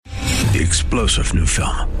The explosive new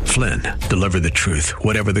film, Flynn, deliver the truth,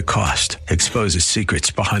 whatever the cost, exposes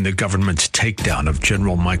secrets behind the government's takedown of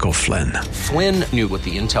General Michael Flynn. Flynn knew what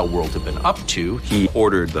the intel world had been up to. He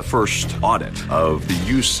ordered the first audit of the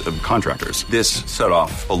use of contractors. This set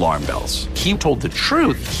off alarm bells. He told the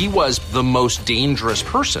truth. He was the most dangerous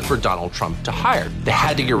person for Donald Trump to hire. They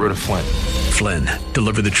had to get rid of Flynn. Flynn,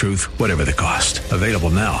 deliver the truth, whatever the cost. Available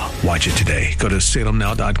now. Watch it today. Go to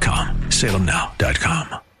salemnow.com.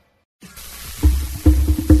 salemnow.com.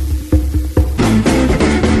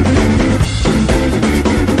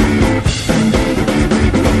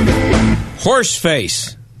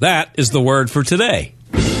 Horseface. That is the word for today.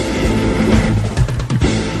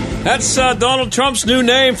 That's Donald Trump's new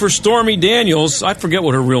name for Stormy Daniels. I forget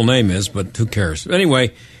what her real name is, but who cares?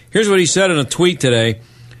 Anyway, here's what he said in a tweet today.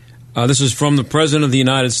 This is from the President of the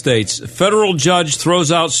United States. A federal judge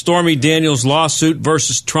throws out Stormy Daniels' lawsuit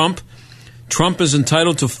versus Trump. Trump is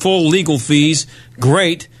entitled to full legal fees.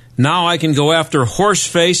 Great. Now I can go after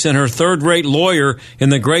Horseface and her third-rate lawyer in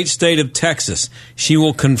the great state of Texas. She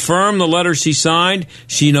will confirm the letter she signed.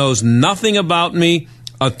 She knows nothing about me.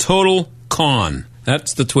 A total con.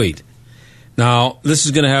 That's the tweet. Now, this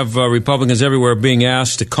is going to have Republicans everywhere being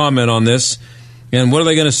asked to comment on this. And what are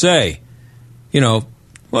they going to say? You know,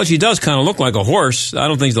 well, she does kind of look like a horse. I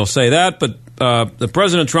don't think they'll say that. But the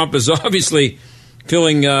President Trump is obviously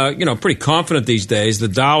feeling, pretty confident these days. The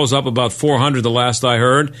Dow is up about 400 the last I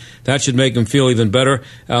heard. That should make him feel even better.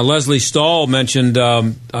 Leslie Stahl mentioned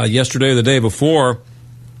yesterday or the day before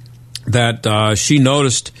that she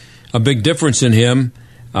noticed a big difference in him.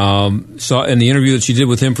 So in the interview that she did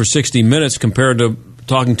with him for 60 Minutes compared to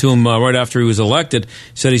talking to him right after he was elected,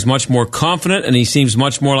 said he's much more confident and he seems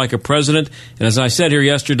much more like a president. And as I said here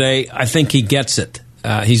yesterday, I think he gets it.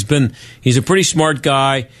 He's a pretty smart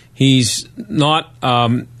guy. He's not.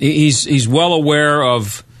 He's well aware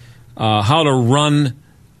of how to run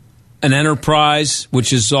an enterprise,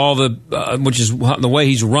 which is the way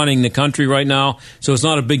he's running the country right now. So it's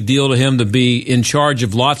not a big deal to him to be in charge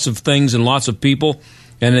of lots of things and lots of people.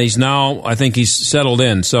 And I think he's settled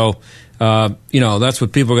in. So that's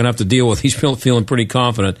what people are going to have to deal with. He's feeling pretty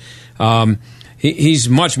confident. He's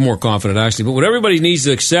much more confident actually. But what everybody needs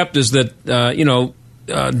to accept is that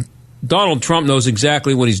Donald Trump knows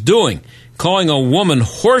exactly what he's doing. Calling a woman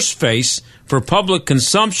horseface for public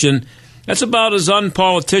consumption, that's about as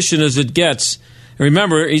unpolitician as it gets. And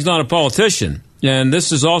remember, he's not a politician. And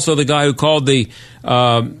this is also the guy who called the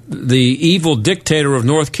evil dictator of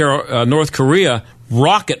North Korea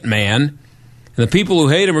Rocket Man. And the people who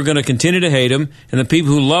hate him are going to continue to hate him. And the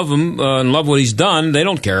people who love him and love what he's done, they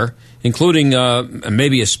don't care, including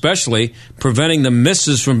maybe especially preventing the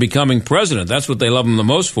misses from becoming president. That's what they love him the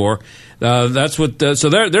most for. That's what. So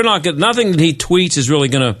they're not nothing that he tweets is really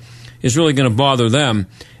going to bother them.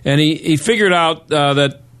 And he figured out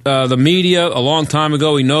that the media a long time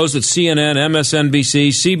ago. He knows that CNN, MSNBC,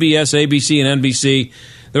 CBS, ABC, and NBC.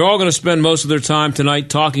 They're all going to spend most of their time tonight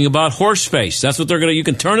talking about Horseface. That's what they're going to. You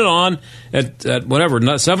can turn it on at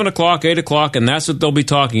whatever 7 o'clock, 8 o'clock, and that's what they'll be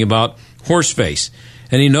talking about, Horseface.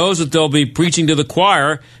 And he knows that they'll be preaching to the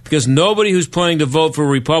choir because nobody who's planning to vote for a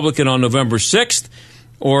Republican on November 6th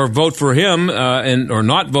or vote for him or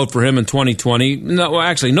not vote for him in 2020. No, well,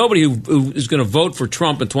 actually, nobody who is going to vote for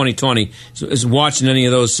Trump in 2020 is watching any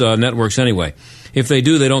of those networks anyway. If they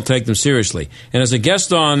do, they don't take them seriously. And as a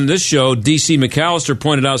guest on this show, D.C. McAllister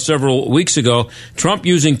pointed out several weeks ago, Trump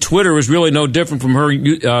using Twitter is really no different from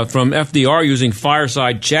from FDR using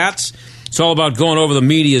fireside chats. It's all about going over the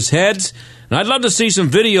media's heads. And I'd love to see some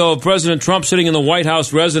video of President Trump sitting in the White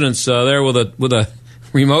House residence there with a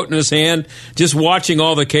remote in his hand, just watching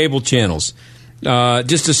all the cable channels,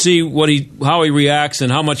 just to see how he reacts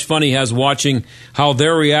and how much fun he has watching how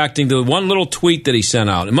they're reacting to one little tweet that he sent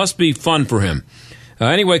out. It must be fun for him.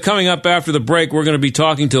 Anyway, coming up after the break, we're going to be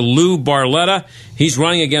talking to Lou Barletta. He's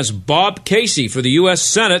running against Bob Casey for the U.S.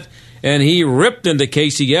 Senate, and he ripped into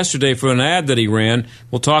Casey yesterday for an ad that he ran.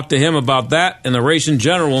 We'll talk to him about that and the race in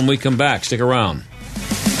general when we come back. Stick around.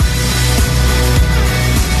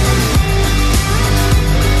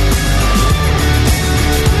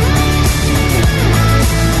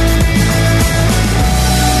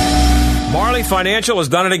 Financial has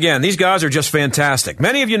done it again. These guys are just fantastic.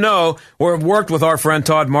 Many of you know or have worked with our friend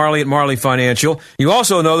Todd Marley at Marley Financial. You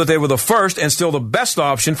also know that they were the first and still the best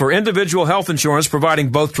option for individual health insurance, providing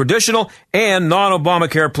both traditional and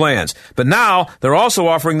non-Obamacare plans. But now they're also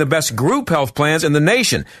offering the best group health plans in the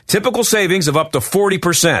nation. Typical savings of up to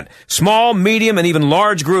 40%. Small, medium, and even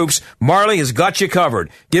large groups, Marley has got you covered,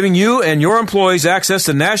 giving you and your employees access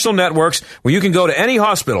to national networks where you can go to any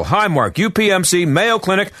hospital, Highmark, UPMC, Mayo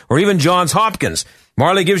Clinic, or even Johns Hopkins.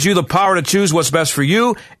 Marley gives you the power to choose what's best for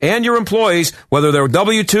you and your employees, whether they're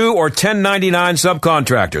W-2 or 1099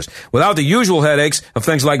 subcontractors, without the usual headaches of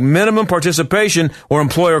things like minimum participation or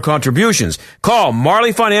employer contributions. Call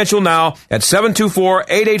Marley Financial now at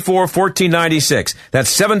 724-884-1496.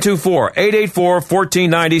 That's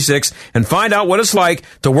 724-884-1496, and find out what it's like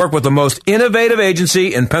to work with the most innovative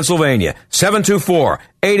agency in Pennsylvania.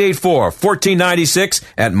 724-884-1496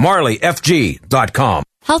 at marleyfg.com.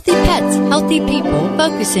 Healthy pets, healthy people,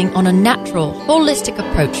 focusing on a natural, holistic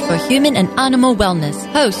approach for human and animal wellness.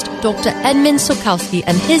 Host Dr. Edmund Sokalski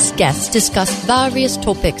and his guests discuss various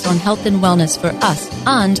topics on health and wellness for us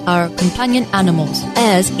and our companion animals.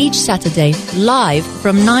 Airs each Saturday, live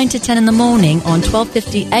from 9 to 10 in the morning on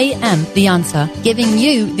 12:50 a.m. The Answer, giving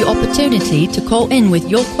you the opportunity to call in with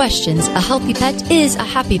your questions. A healthy pet is a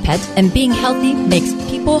happy pet, and being healthy makes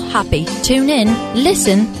people happy. Tune in,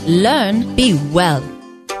 listen, learn, be well.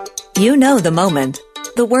 You know the moment.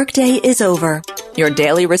 The workday is over. Your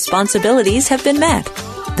daily responsibilities have been met.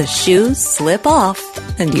 The shoes slip off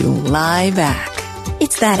and you lie back.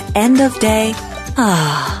 It's that end of day.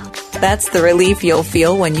 That's the relief you'll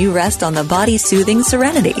feel when you rest on the body-soothing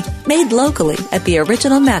Serenity, made locally at the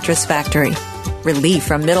Original Mattress Factory. Relief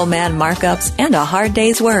from middleman markups and a hard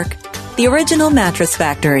day's work. The Original Mattress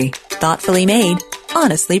Factory. Thoughtfully made,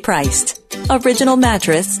 honestly priced.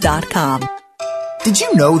 OriginalMattress.com. Did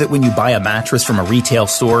you know that when you buy a mattress from a retail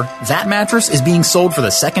store, that mattress is being sold for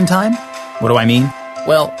the second time? What do I mean?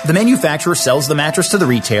 Well, the manufacturer sells the mattress to the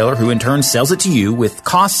retailer, who in turn sells it to you with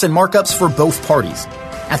costs and markups for both parties.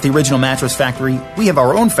 At the Original Mattress Factory, we have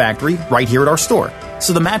our own factory right here at our store.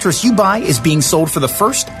 So the mattress you buy is being sold for the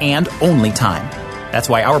first and only time. That's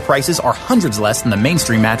why our prices are hundreds less than the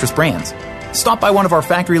mainstream mattress brands. Stop by one of our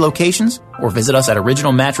factory locations or visit us at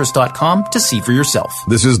originalmattress.com to see for yourself.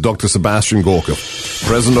 This is Dr. Sebastian Gorka.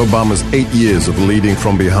 President Obama's 8 years of leading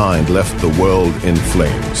from behind left the world in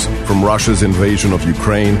flames. From Russia's invasion of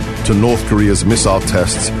Ukraine to North Korea's missile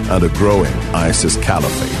tests and a growing ISIS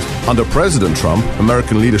caliphate. Under President Trump,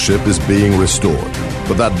 American leadership is being restored.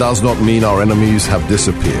 But that does not mean our enemies have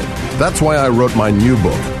disappeared. That's why I wrote my new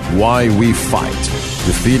book, Why We Fight: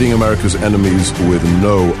 Defeating America's Enemies with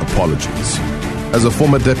No Apologies. As a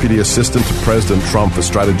former deputy assistant to President Trump for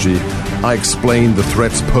strategy, I explained the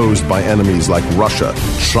threats posed by enemies like Russia,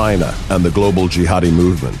 China, and the global jihadi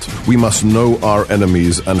movement. We must know our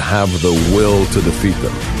enemies and have the will to defeat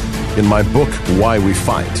them. In my book, Why We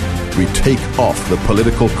Fight, we take off the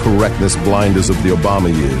political correctness blinders of the Obama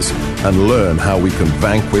years and learn how we can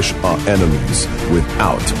vanquish our enemies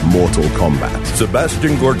without mortal combat.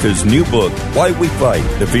 Sebastian Gorka's new book, Why We Fight: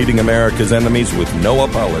 Defeating America's Enemies with No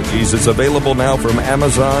Apologies, is available now from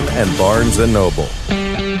Amazon and Barnes & Noble.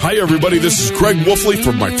 Hi, everybody. This is Craig Wolfley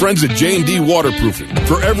from my friends at J&D Waterproofing.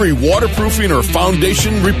 For every waterproofing or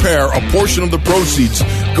foundation repair, a portion of the proceeds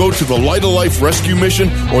go to the Light of Life Rescue Mission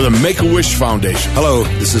or the Make-A-Wish Foundation. Hello,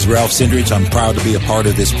 this is Ralph Sindrich. I'm proud to be a part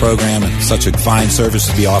of this program and such a fine service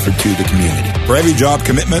to be offered to the community. For every job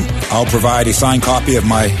commitment, I'll provide a signed copy of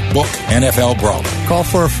my book, NFL Brawler. Call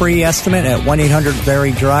for a free estimate at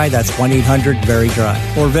 1-800-VERY-DRY. That's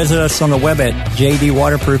 1-800-VERY-DRY. Or visit us on the web at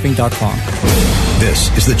jdwaterproofing.com.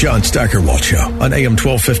 This is the John Steigerwald Show on AM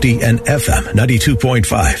 1250 and FM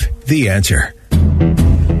 92.5. The Answer.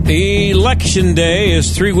 Election Day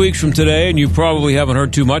is 3 weeks from today, and you probably haven't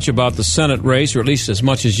heard too much about the Senate race, or at least as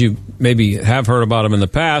much as you maybe have heard about them in the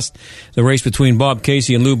past. The race between Bob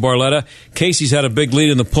Casey and Lou Barletta. Casey's had a big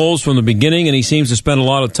lead in the polls from the beginning, and he seems to spend a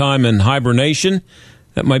lot of time in hibernation.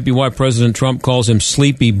 That might be why President Trump calls him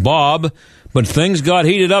Sleepy Bob. But things got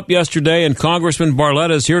heated up yesterday, and Congressman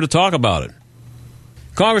Barletta is here to talk about it.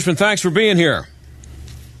 Congressman, thanks for being here.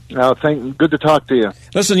 Good to talk to you.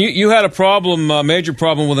 Listen, you had a problem, a major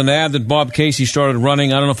problem with an ad that Bob Casey started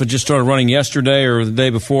running. I don't know if it just started running yesterday or the day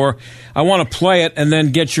before. I want to play it and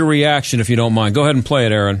then get your reaction, if you don't mind. Go ahead and play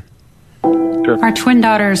it, Aaron. Sure. Our twin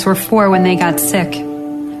daughters were 4 when they got sick.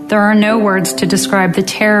 There are no words to describe the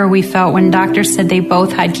terror we felt when doctors said they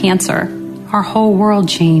both had cancer. Our whole world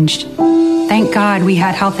changed. Thank God we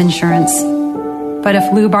had health insurance. But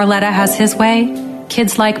if Lou Barletta has his way,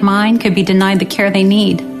 kids like mine could be denied the care they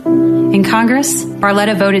need. In Congress,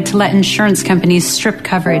 Barletta voted to let insurance companies strip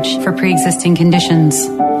coverage for pre-existing conditions.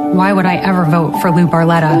 Why would I ever vote for Lou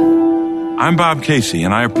Barletta? I'm Bob Casey,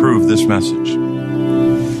 and I approve this message.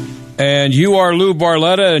 And you are Lou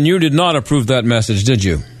Barletta, and you did not approve that message, did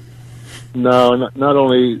you? No, not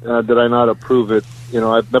only did I not approve it,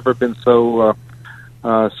 I've never been so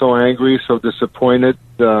angry, so disappointed,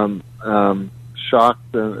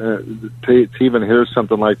 shocked to even hear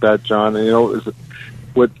something like that, John.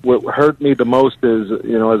 what hurt me the most is,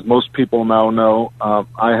 as most people now know,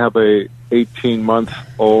 I have a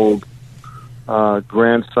 18-month-old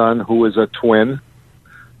grandson who is a twin,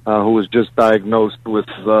 who was just diagnosed with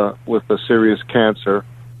a serious cancer.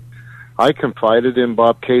 I confided in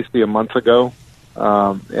Bob Casey a month ago,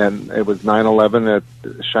 and it was 9/11 at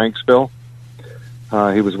Shanksville.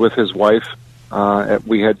 He was with his wife.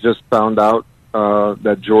 We had just found out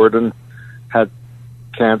that Jordan had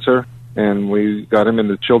cancer, and we got him in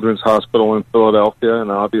the Children's Hospital in Philadelphia,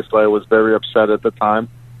 and obviously I was very upset at the time.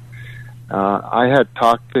 I had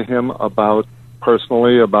talked to him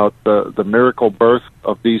personally about the miracle birth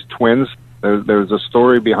of these twins. There's a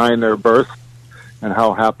story behind their birth and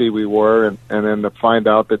how happy we were, and then to find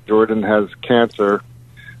out that Jordan has cancer,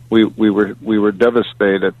 we were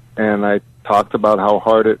devastated. And I talked about how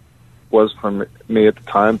hard it was for me at the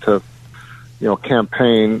time to,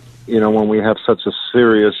 campaign, when we have such a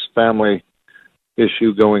serious family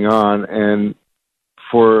issue going on, and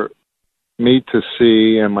for me to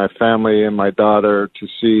see, and my family and my daughter to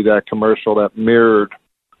see that commercial that mirrored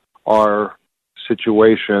our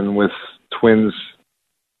situation with twins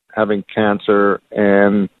having cancer,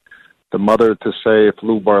 and the mother to say if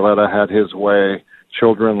Lou Barletta had his way,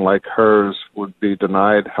 children like hers would be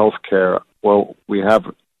denied health care. Well, we have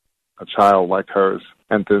a child like hers,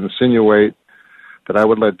 and to insinuate that I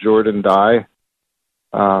would let Jordan die,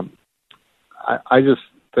 I just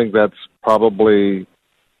think that's probably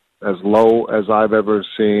as low as I've ever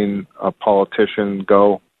seen a politician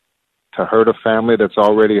go to hurt a family that's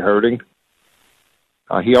already hurting.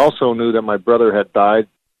 He also knew that my brother had died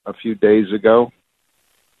a few days ago,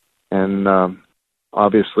 and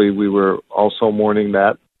obviously we were also mourning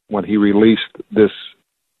that when he released this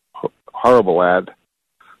horrible ad.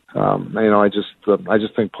 I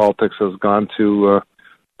just think politics has gone to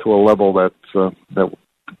a level that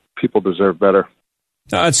people deserve better.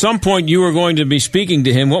 At some point, you were going to be speaking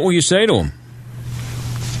to him. What will you say to him?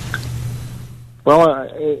 Well,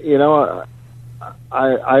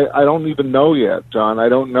 I don't even know yet, John. I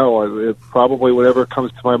don't know. It's probably whatever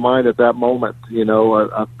comes to my mind at that moment.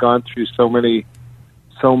 I've gone through so many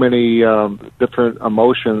different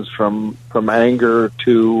emotions, from anger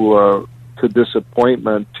to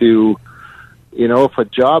disappointment to, if a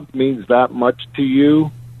job means that much to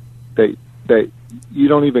you, that you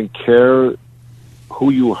don't even care who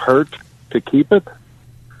you hurt to keep it.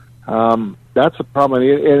 That's a problem.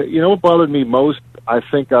 And what bothered me most, I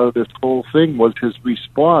think, out of this whole thing was his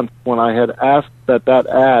response when I had asked that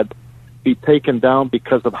ad be taken down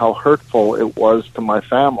because of how hurtful it was to my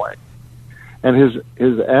family. And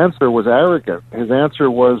his answer was arrogant. His answer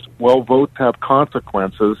was, well, votes have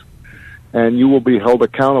consequences, and you will be held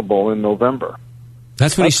accountable in November.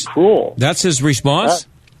 That's cruel. That's his response?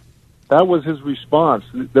 That was his response.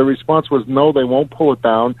 The response was, no, they won't pull it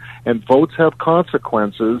down, and votes have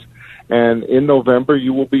consequences, and in November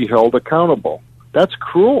you will be held accountable. That's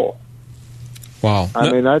cruel. Wow.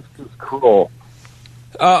 I mean, that's just cruel.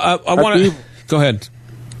 I want to... Go ahead.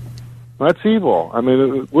 That's evil. I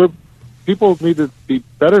mean, people need to be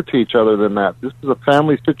better to each other than that. This is a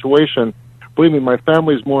family situation. Believe me, my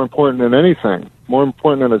family is more important than anything, more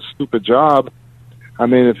important than a stupid job. I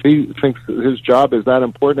mean, if he thinks that his job is that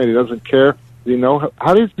important and he doesn't care,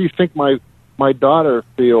 how does he think my daughter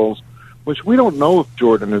feels, which we don't know if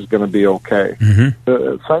Jordan is going to be okay.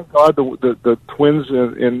 Mm-hmm. Thank God the twins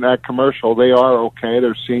in that commercial, they are okay.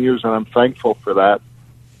 They're seniors, and I'm thankful for that.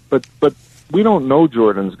 But we don't know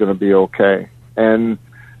Jordan's going to be okay. And,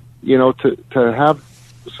 to have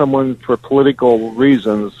someone for political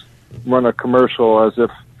reasons run a commercial as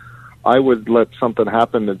if I would let something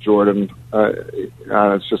happen to Jordan.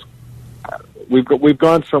 It's just we've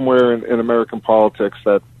gone somewhere in American politics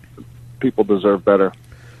that people deserve better.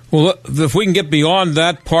 Well, if we can get beyond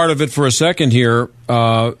that part of it for a second here,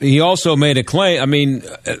 he also made a claim. I mean,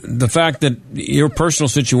 the fact that your personal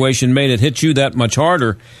situation made it hit you that much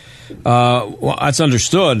harder, that's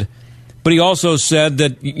understood. But he also said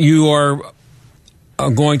that you are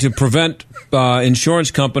going to prevent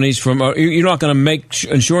insurance companies from... you're not going to make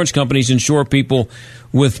insurance companies insure people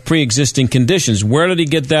with pre-existing conditions. Where did he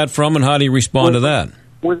get that from, and how do you respond to that?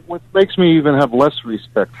 What makes me even have less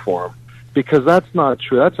respect for him, because that's not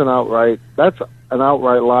true. That's an outright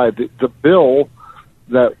lie. The bill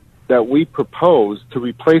that we propose to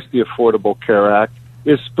replace the Affordable Care Act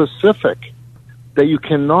is specific that you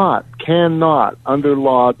cannot, under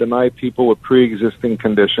law, deny people with pre-existing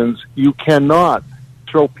conditions. You cannot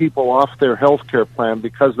throw people off their health care plan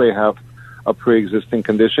because they have a pre-existing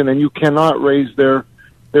condition, and you cannot raise their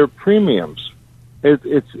premiums.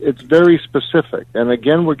 It's very specific. And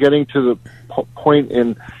again, we're getting to the point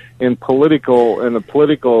in in the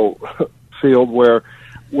political field where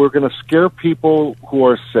we're going to scare people who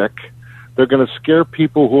are sick. They're going to scare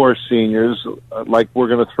people who are seniors, like we're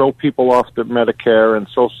going to throw people off to Medicare and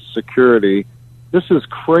Social Security. This is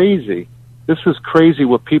crazy. This is crazy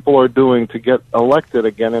what people are doing to get elected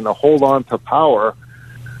again and to hold on to power.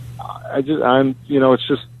 It's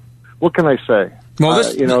just, what can I say? Well,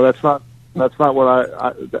 that's not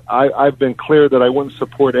what I've been clear that I wouldn't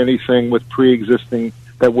support anything with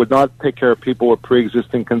that would not take care of people with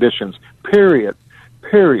pre-existing conditions. Period.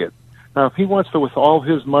 Now, if he wants to, with all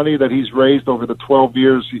his money that he's raised over the 12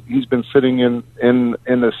 years he's been sitting in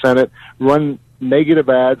the Senate, run negative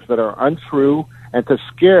ads that are untrue and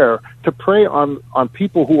to prey on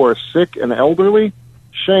people who are sick and elderly,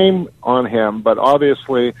 shame on him. But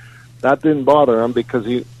obviously, that didn't bother him because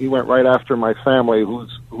he went right after my family,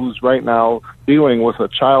 who's right now dealing with a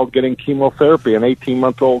child getting chemotherapy, an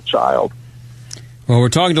 18-month-old child. Well, we're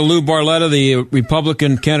talking to Lou Barletta, the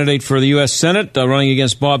Republican candidate for the U.S. Senate, running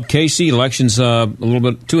against Bob Casey. Election's a little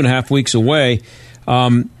bit 2.5 weeks away.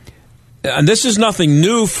 And this is nothing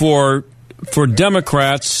new for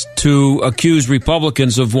Democrats to accuse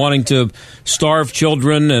Republicans of wanting to starve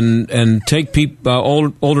children and take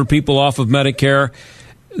older people off of Medicare.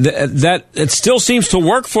 That it still seems to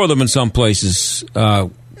work for them in some places,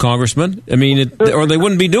 Congressman. I mean, or they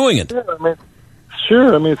wouldn't be doing it.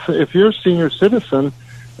 Sure. I mean, if you're a senior citizen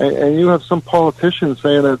and you have some politician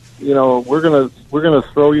saying that we're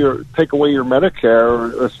gonna take away your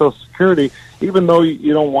Medicare or Social Security, even though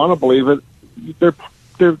you don't want to believe it,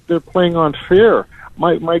 they're playing on fear.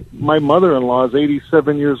 My mother-in-law is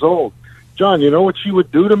 87 years old. John, you know what she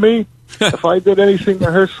would do to me if I did anything to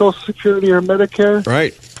her Social Security or Medicare?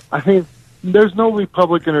 Right. I mean, there's no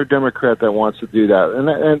Republican or Democrat that wants to do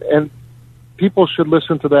that, and people should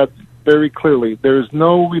listen to that very clearly. There's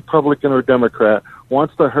no Republican or Democrat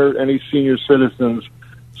wants to hurt any senior citizens'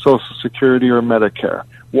 Social Security or Medicare.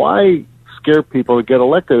 Why scare people to get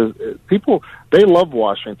elected? People, they love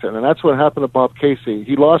Washington, and that's what happened to Bob Casey.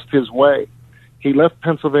 He lost his way. He left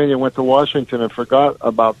Pennsylvania, went to Washington, and forgot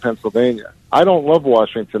about Pennsylvania. I don't love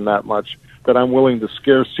Washington that much that I'm willing to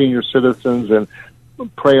scare senior citizens and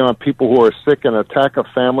prey on people who are sick and attack a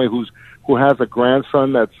family who has a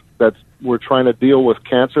grandson that's we're trying to deal with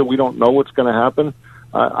cancer. We don't know what's going to happen.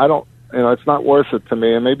 I don't, it's not worth it to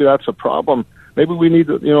me, and maybe that's a problem. Maybe we need,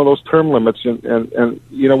 those term limits, and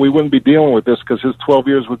we wouldn't be dealing with this because his 12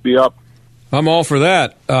 years would be up. I'm all for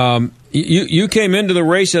that. You came into the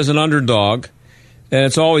race as an underdog, and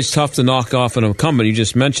it's always tough to knock off an incumbent. You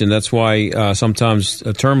just mentioned that's why sometimes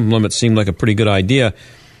term limits seem like a pretty good idea.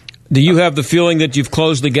 Do you have the feeling that you've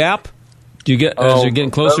closed the gap? As you're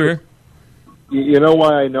getting closer here? You know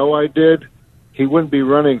why I know I did? He wouldn't be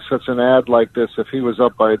running such an ad like this if he was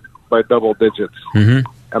up by double digits. Mm-hmm.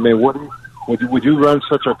 I mean, would you run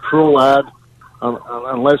such a cruel ad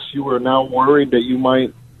unless you were now worried that you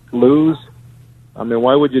might lose? I mean,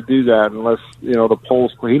 why would you do that unless, the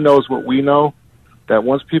polls, he knows what we know, that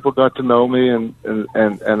once people got to know me and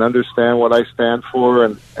understand what I stand for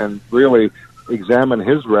and really examine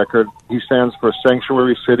his record, he stands for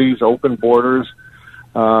sanctuary cities, open borders.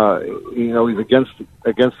 He's against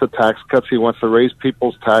the tax cuts. He wants to raise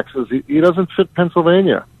people's taxes. He doesn't fit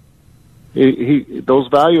Pennsylvania. Those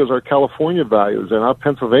values are California values. They're not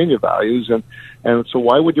Pennsylvania values. And so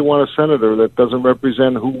why would you want a senator that doesn't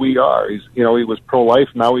represent who we are? He was pro-life.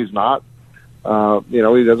 Now he's not. He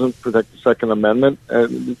doesn't protect the Second Amendment,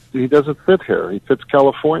 and he doesn't fit here. He fits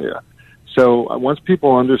California. So once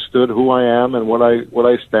people understood who I am and what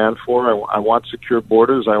I stand for, I want secure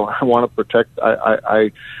borders. I want to protect.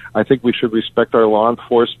 I think we should respect our law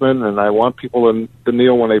enforcement, and I want people to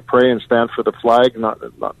kneel when they pray and stand for the flag, not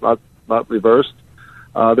reversed.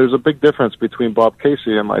 There's a big difference between Bob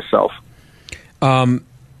Casey and myself.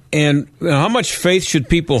 And how much faith should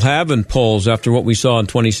people have in polls after what we saw in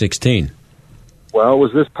 2016? Well, it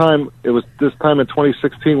was this time in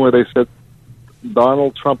 2016 where they said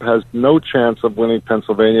Donald Trump has no chance of winning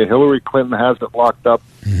Pennsylvania. Hillary Clinton has it locked up,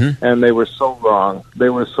 mm-hmm. and they were so wrong.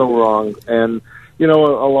 And, a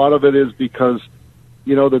lot of it is because,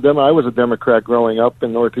 I was a Democrat growing up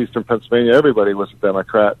in northeastern Pennsylvania. Everybody was a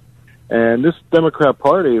Democrat. And this Democrat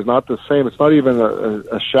Party is not the same. It's not even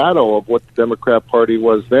a shadow of what the Democrat Party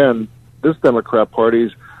was then. This Democrat Party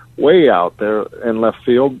is way out there in left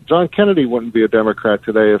field. John Kennedy wouldn't be a Democrat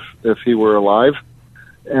today if he were alive.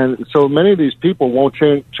 And so many of these people won't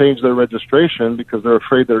change their registration because they're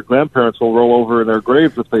afraid their grandparents will roll over in their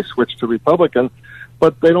graves if they switch to Republican.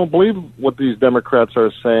 But they don't believe what these Democrats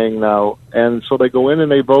are saying now. And so they go in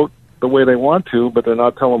and they vote the way they want to, but they're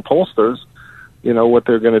not telling pollsters. what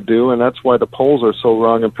they're going to do, and that's why the polls are so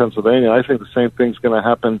wrong in Pennsylvania. I think the same thing's going to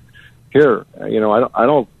happen here. I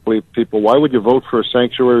don't believe people. Why would you vote for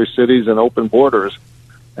sanctuary cities and open borders,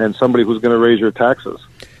 and somebody who's going to raise your taxes?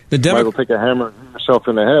 Might as well take a hammer and hit yourself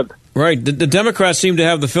in the head. Right. The Democrats seem to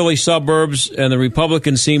have the Philly suburbs, and the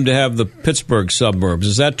Republicans seem to have the Pittsburgh suburbs.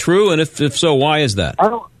 Is that true? And if so, why is that? I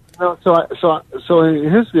don't. No, so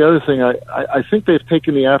here's the other thing. I think they've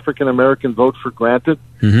taken the African American vote for granted.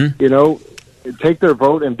 Mm-hmm. Take their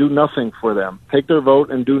vote and do nothing for them. Take their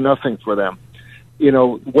vote and do nothing for them.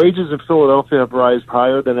 Wages in Philadelphia have risen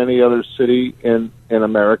higher than any other city in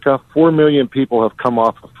America. 4 million people have come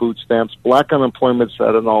off of food stamps. Black unemployment's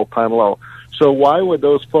at an all-time low. So why would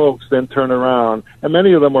those folks then turn around, and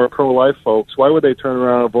many of them are pro-life folks, why would they turn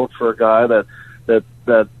around and vote for a guy that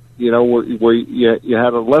where you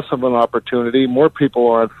had a less of an opportunity, more people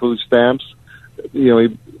are on food stamps,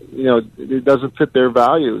 it doesn't fit their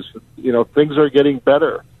values. Things are getting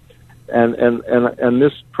better. And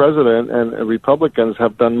this president and Republicans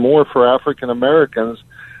have done more for African Americans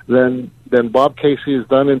than Bob Casey has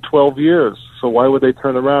done in 12 years. So why would they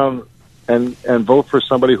turn around and vote for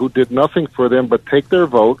somebody who did nothing for them but take their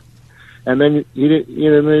vote, and then you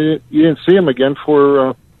didn't see him again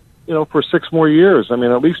for 6 more years? I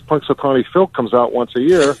mean, at least Punxsutawney Phil comes out once a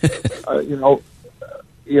year.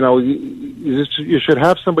 You should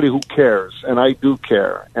have somebody who cares, and I do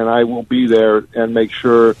care, and I will be there and make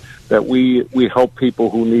sure that we help people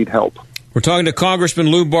who need help. We're talking to Congressman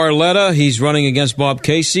Lou Barletta. He's running against Bob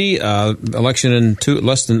Casey, election in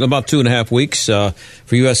less than about 2.5 weeks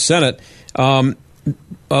for U.S. Senate.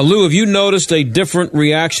 Lou, have you noticed a different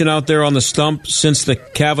reaction out there on the stump since the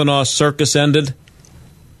Kavanaugh circus ended?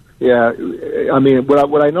 Yeah, I mean,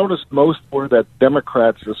 what I noticed most were that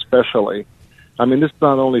Democrats especially, I mean, this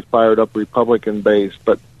not only fired up Republican base,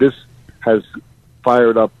 but this has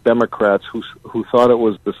fired up Democrats who thought it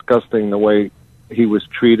was disgusting the way he was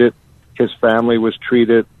treated, his family was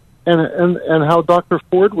treated, and how Dr.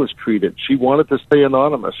 Ford was treated. She wanted to stay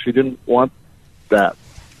anonymous. She didn't want that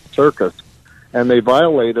circus. And they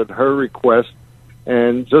violated her request,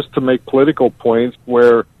 and just to make political points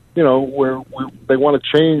where they want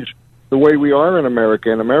to change the way we are in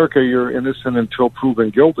America. In America, you're innocent until proven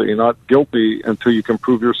guilty, not guilty until you can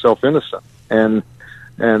prove yourself innocent. And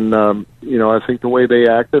I think the way they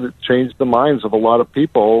acted, it changed the minds of a lot of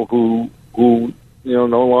people who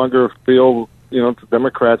no longer feel the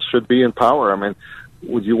Democrats should be in power. I mean,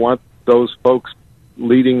 would you want those folks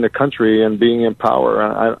leading the country and being in power?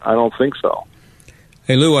 I don't think so.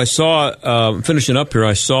 Hey, Lou, I saw, finishing up here,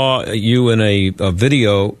 I saw you in a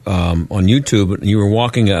video on YouTube, and you were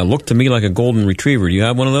walking, looked to me like a golden retriever. Do you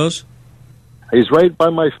have one of those? He's right by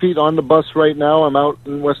my feet on the bus right now. I'm out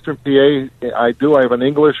in Western PA. I have an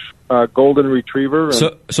English golden retriever,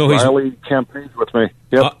 and so Riley campaigns with me.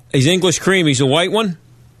 Yep. He's English cream. He's a white one?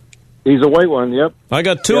 He's a white one, yep. I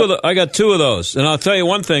got two of those, and I'll tell you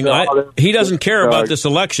one thing. He doesn't care about this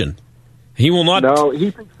election. He will not... No,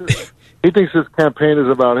 he thinks his campaign is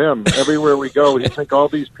about him. Everywhere we go, he thinks all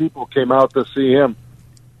these people came out to see him.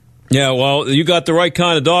 Yeah, well, you got the right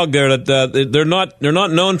kind of dog there. That they're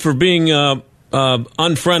not known for being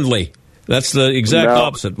unfriendly. That's the exact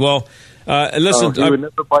opposite. Well, listen, he would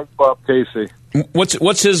never bite Bob Casey.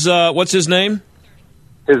 What's his name?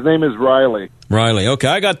 His name is Riley. Riley. Okay,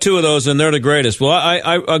 I got two of those, and they're the greatest. Well,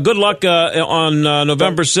 I good luck on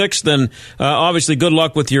November 6th, and obviously good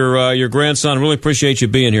luck with your grandson. Really appreciate you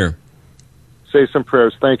being here. Say some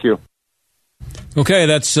prayers. Thank you. Okay,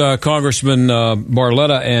 that's Congressman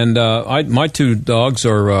Barletta, and my two dogs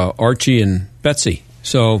are Archie and Betsy.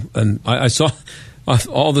 So, and I saw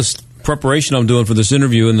all this preparation I'm doing for this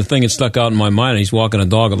interview, and the thing that stuck out in my mind, he's walking a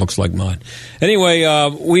dog that looks like mine. Anyway,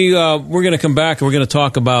 we're going to come back, and we're going to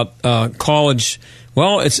talk about college.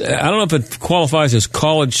 Well, I don't know if it qualifies as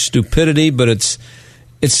college stupidity, but it's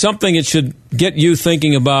something that should get you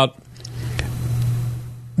thinking about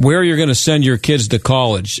where you're going to send your kids to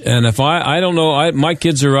college. And if I don't know, my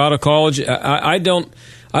kids are out of college. I don't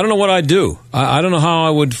know what I'd do. I don't know how I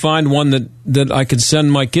would find one that I could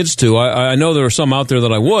send my kids to. I know there are some out there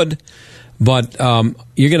that I would, but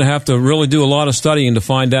you're going to have to really do a lot of studying to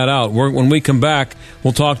find that out. When we come back,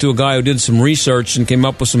 we'll talk to a guy who did some research and came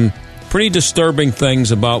up with some pretty disturbing things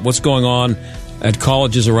about what's going on at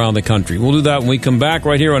colleges around the country. We'll do that when we come back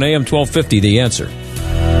right here on AM 1250, The Answer.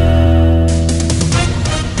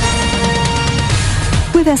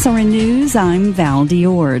 With SRN News, I'm Val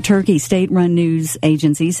Dior. Turkey's state-run news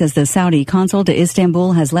agency says the Saudi consul to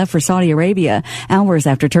Istanbul has left for Saudi Arabia hours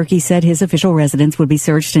after Turkey said his official residence would be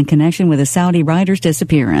searched in connection with a Saudi rider's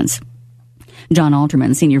disappearance. John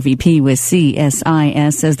Alterman, Senior VP with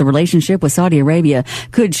CSIS, says the relationship with Saudi Arabia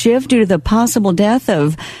could shift due to the possible death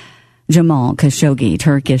of Jamal Khashoggi.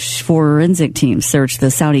 Turkish forensic teams searched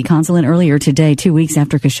the Saudi consulate earlier today, 2 weeks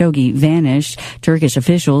after Khashoggi vanished. Turkish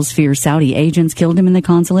officials fear Saudi agents killed him in the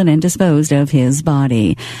consulate and disposed of his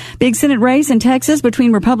body. Big Senate race in Texas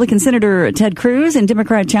between Republican Senator Ted Cruz and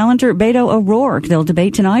Democrat challenger Beto O'Rourke. They'll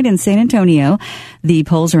debate tonight in San Antonio. The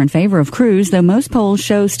polls are in favor of Cruz, though most polls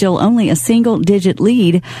show still only a single-digit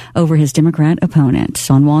lead over his Democrat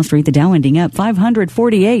opponent. On Wall Street, the Dow ending up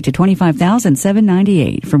 548 to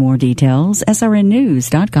 25,798. For more details,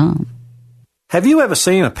 srnnews.com. Have you ever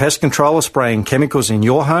seen a pest controller spraying chemicals in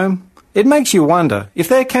your home? It makes you wonder, if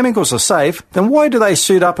their chemicals are safe, then why do they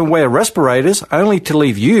suit up and wear respirators only to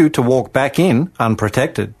leave you to walk back in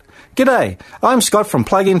unprotected? G'day, I'm Scott from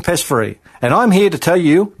Plug-in Pest Free, and I'm here to tell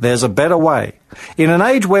you there's a better way. In an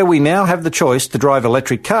age where we now have the choice to drive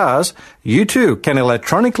electric cars, you too can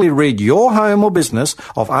electronically rid your home or business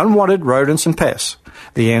of unwanted rodents and pests.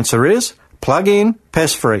 The answer is Plug-in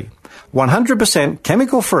Pest Free. 100%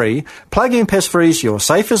 chemical-free, Plug-in Pest Free is your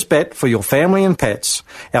safest bet for your family and pets.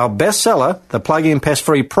 Our bestseller, the Plug-in Pest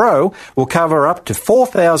Free Pro, will cover up to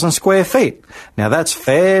 4,000 square feet. Now that's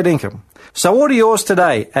fair dinkum. So order yours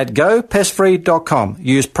today at gopestfree.com.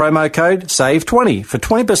 Use promo code SAVE20 for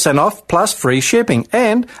 20% off plus free shipping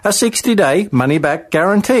and a 60-day money-back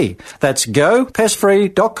guarantee. That's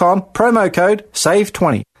gopestfree.com, promo code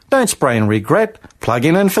SAVE20. Don't spray and regret. Plug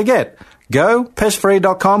in and forget.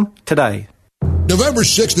 GoPestFree.com today. November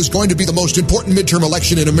 6th is going to be the most important midterm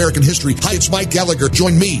election in American history. Hi, it's Mike Gallagher.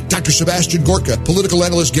 Join me, Dr. Sebastian Gorka, political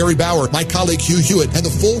analyst Gary Bauer, my colleague Hugh Hewitt, and the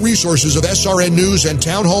full resources of SRN News and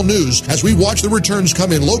Town Hall News as we watch the returns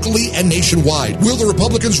come in locally and nationwide. Will the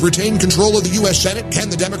Republicans retain control of the U.S. Senate? Can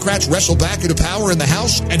the Democrats wrestle back into power in the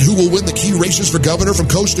House? And who will win the key races for governor from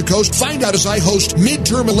coast to coast? Find out as I host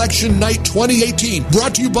Midterm Election Night 2018,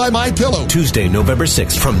 brought to you by MyPillow. Tuesday, November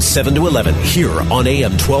 6th from 7 to 11 here on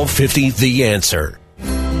AM 1250, The Answer.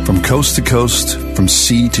 From coast to coast, from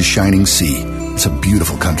sea to shining sea, it's a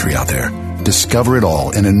beautiful country out there. Discover it all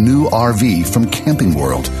in a new RV from Camping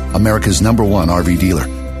World, America's #1 RV dealer.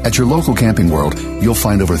 At your local Camping World, you'll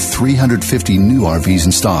find over 350 new RVs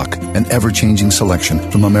in stock, an ever-changing selection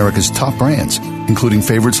from America's top brands, including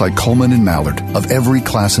favorites like Coleman and Mallard of every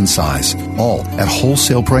class and size, all at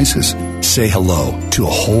wholesale prices. Say hello to a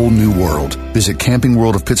whole new world. Visit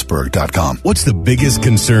campingworldofpittsburgh.com. What's the biggest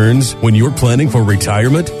concerns when you're planning for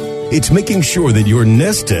retirement? It's making sure that your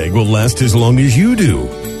nest egg will last as long as you do.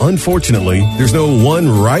 Unfortunately, there's no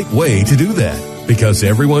one right way to do that because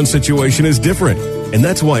everyone's situation is different. And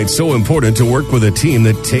that's why it's so important to work with a team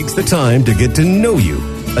that takes the time to get to know you.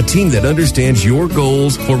 A team that understands your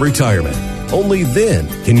goals for retirement. Only then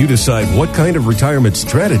can you decide what kind of retirement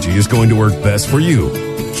strategy is going to work best for you.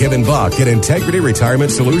 Kevin Bach at Integrity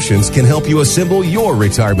Retirement Solutions can help you assemble your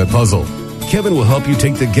retirement puzzle. Kevin will help you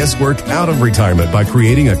take the guesswork out of retirement by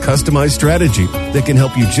creating a customized strategy that can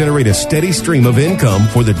help you generate a steady stream of income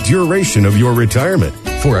for the duration of your retirement.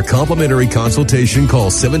 For a complimentary consultation, call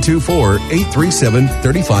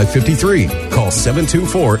 724-837-3553. Call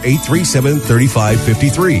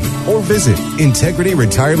 724-837-3553 or visit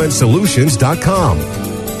IntegrityRetirementSolutions.com.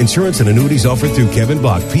 Insurance and annuities offered through Kevin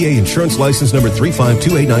Bach, PA Insurance License Number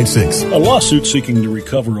 352896. A lawsuit seeking to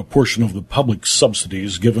recover a portion of the public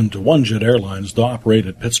subsidies given to OneJet Airlines to operate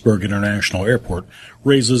at Pittsburgh International Airport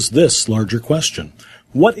raises this larger question.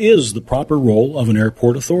 What is the proper role of an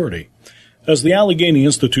airport authority? As the Allegheny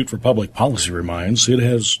Institute for Public Policy reminds, it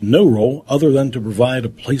has no role other than to provide a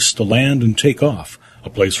place to land and take off, a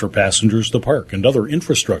place for passengers to park, and other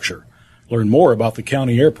infrastructure. Learn more about the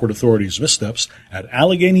County Airport Authority's missteps at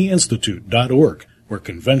AlleghenyInstitute.org, where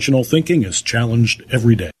conventional thinking is challenged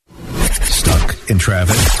every day. Stuck in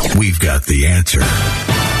traffic? We've got the answer.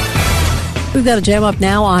 We've got a jam up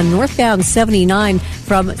now on northbound 79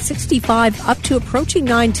 from 65 up to approaching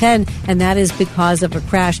 910, and that is because of a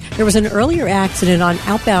crash. There was an earlier accident on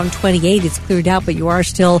outbound 28. It's cleared out, but you are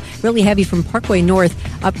still really heavy from Parkway North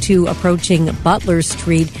up to approaching Butler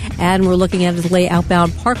Street. And we're looking at a delay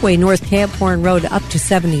outbound Parkway North, Camp Horn Road up to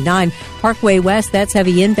 79. Parkway West, that's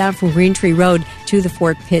heavy inbound from Green Tree Road to the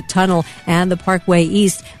Fort Pitt Tunnel. And the Parkway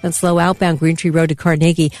East, that's slow outbound Green Tree Road to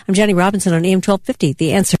Carnegie. I'm Jenny Robinson on AM 1250,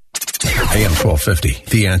 The Answer. AM 1250,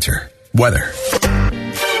 The Answer. Weather.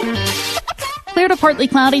 Clear to partly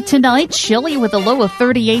cloudy tonight, chilly with a low of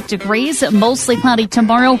 38 degrees. Mostly cloudy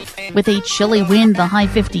tomorrow with a chilly wind, the high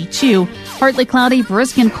 52. Partly cloudy,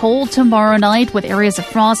 brisk and cold tomorrow night with areas of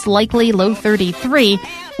frost likely, low 33.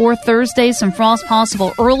 For Thursday, some frost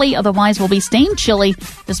possible early, otherwise we'll be staying chilly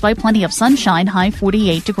despite plenty of sunshine, high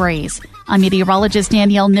 48 degrees. I'm meteorologist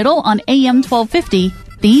Danielle Niddle on AM 1250,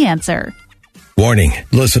 The Answer. Warning,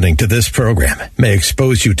 listening to this program may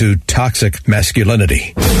expose you to toxic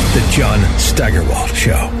masculinity. The John Steigerwald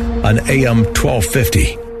Show on AM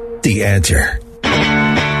 1250, The Answer.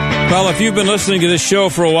 Well, if you've been listening to this show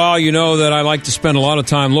for a while, you know that I like to spend a lot of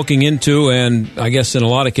time looking into and I guess in a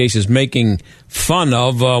lot of cases making fun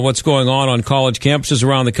of what's going on college campuses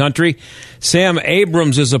around the country. Sam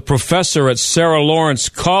Abrams is a professor at Sarah Lawrence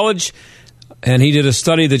College. And he did a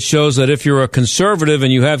study that shows that if you're a conservative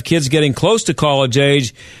and you have kids getting close to college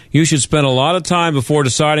age, you should spend a lot of time before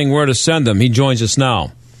deciding where to send them. He joins us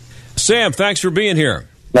now. Sam, thanks for being here.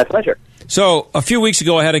 My pleasure. So a few weeks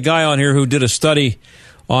ago, I had a guy on here who did a study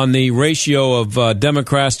on the ratio of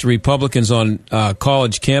Democrats to Republicans on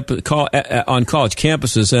college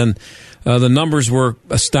campuses, and the numbers were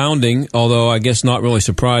astounding, although I guess not really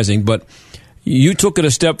surprising. But you took it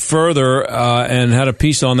a step further and had a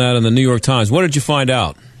piece on that in the New York Times. What did you find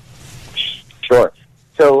out? Sure.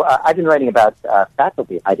 So I've been writing about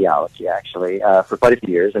faculty ideology, actually, for quite a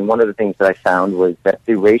few years. And one of the things that I found was that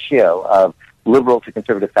the ratio of liberal to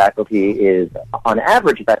conservative faculty is, on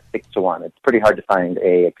average, about 6-1. It's pretty hard to find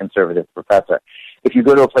a conservative professor. If you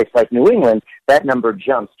go to a place like New England, that number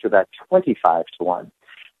jumps to about 25-1.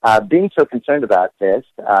 Being so concerned about this,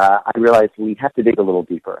 I realized we have to dig a little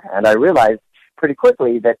deeper. And I realized pretty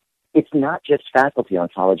quickly that it's not just faculty on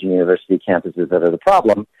college and university campuses that are the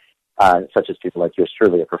problem, such as people like yours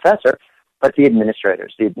truly, a professor, but the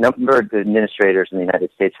administrators. The number of administrators in the United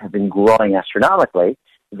States have been growing astronomically.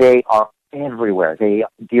 They are everywhere. They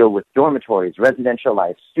deal with dormitories, residential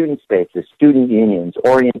life, student spaces, student unions,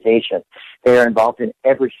 orientation. They are involved in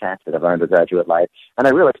every facet of our undergraduate life. And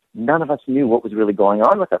I realized none of us knew what was really going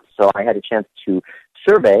on with them. So I had a chance to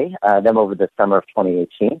survey them over the summer of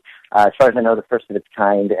 2018. As far as I know, the first of its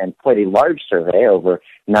kind and quite a large survey, over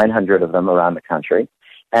 900 of them around the country.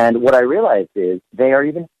 And what I realized is they are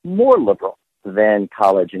even more liberal than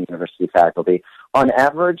college and university faculty. On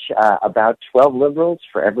average, about 12 liberals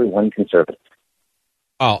for every one conservative.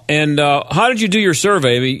 Oh, and how did you do your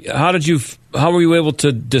survey? I mean, how were you able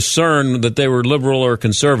to discern that they were liberal or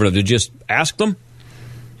conservative? Did you just ask them?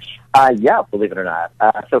 Yeah, believe it or not.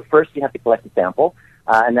 So first you have to collect a sample,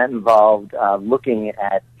 and that involved looking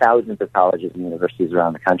at thousands of colleges and universities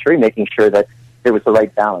around the country, making sure that there was the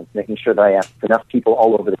right balance, making sure that I asked enough people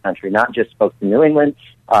all over the country, not just folks in New England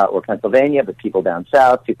or Pennsylvania, but people down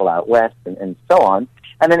south, people out west, and so on.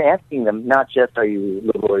 And then asking them not just are you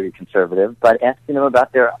liberal or are you conservative, but asking them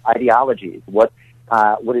about their ideologies, what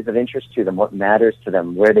is of interest to them, what matters to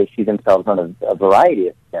them, where they see themselves on a variety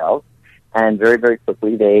of scales. And very, very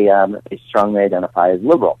quickly, they strongly identify as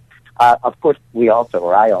liberal. Of course, I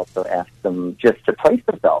also asked them just to place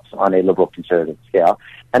themselves on a liberal-conservative scale.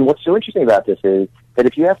 And what's so interesting about this is that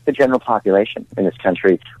if you ask the general population in this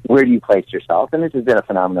country, where do you place yourself? And this has been a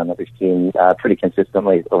phenomenon that we've seen pretty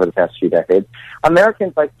consistently over the past few decades.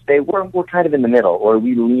 Americans like to say we're kind of in the middle, or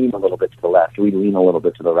we lean a little bit to the left, we lean a little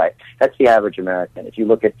bit to the right. That's the average American. If you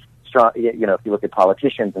look at if you look at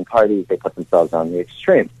politicians and parties, they put themselves on the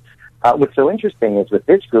extremes. What's so interesting is with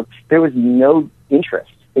this group, there was no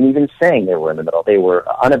interest in even saying they were in the middle. They were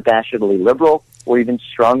unabashedly liberal or even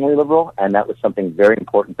strongly liberal, and that was something very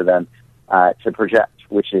important to them to project,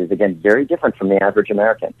 which is, again, very different from the average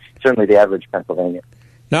American, certainly the average Pennsylvanian.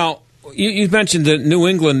 Now, you mentioned that New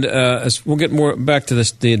England, we'll get more back to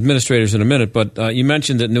the administrators in a minute, but you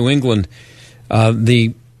mentioned that New England,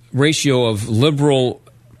 the ratio of liberal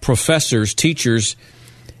professors, teachers,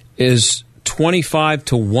 is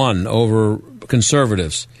 25-1 over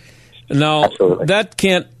conservatives. Now, Absolutely.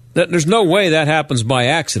 There's no way that happens by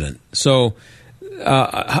accident. So,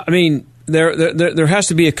 I mean, there has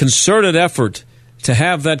to be a concerted effort to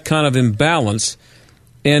have that kind of imbalance.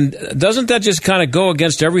 And doesn't that just kind of go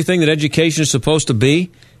against everything that education is supposed to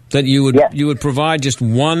be? That you would provide just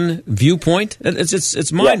one viewpoint?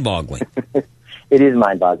 It's mind-boggling. It is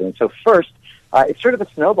mind-boggling. So first, it's sort of a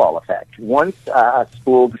snowball effect. Once a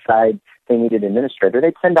school decides they need an administrator,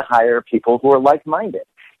 they tend to hire people who are like-minded.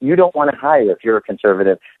 You don't want to hire, if you're a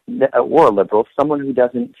conservative or a liberal, someone who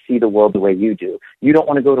doesn't see the world the way you do. You don't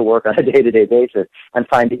want to go to work on a day-to-day basis and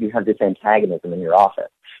find that you have this antagonism in your office.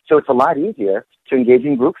 So it's a lot easier to engage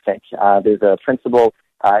in groupthink. There's a principle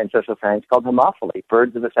in social science called homophily.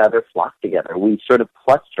 Birds of a feather flock together. We sort of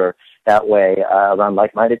cluster that way around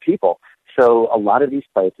like-minded people. So a lot of these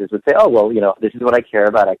places would say, oh, well, this is what I care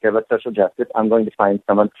about. I care about social justice. I'm going to find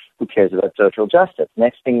someone who cares about social justice.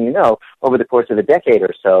 Next thing you know, over the course of a decade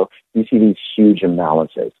or so, you see these huge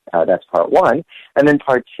imbalances. That's part one. And then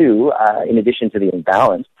part two, in addition to the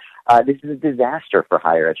imbalance, this is a disaster for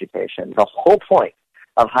higher education. The whole point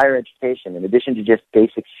of higher education, in addition to just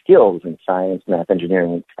basic skills in science, math,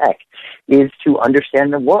 engineering, and tech, is to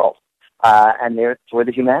understand the world. And that's where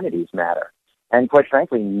the humanities matter. And quite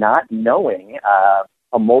frankly, not knowing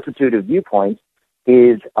a multitude of viewpoints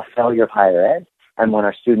is a failure of higher ed. And when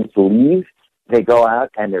our students leave, they go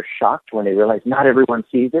out and they're shocked when they realize not everyone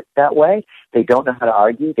sees it that way. They don't know how to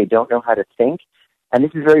argue. They don't know how to think. And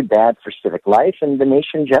this is very bad for civic life and the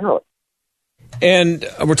nation generally. And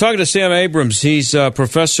we're talking to Sam Abrams. He's a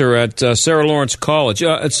professor at Sarah Lawrence College.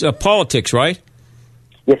 It's politics, right?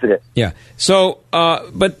 Yes, it is. Yeah. So,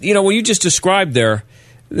 but, what you just described there,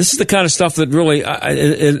 this is the kind of stuff that really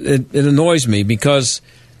it annoys me because,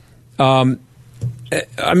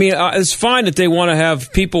 it's fine that they want to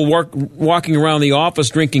have people walking around the office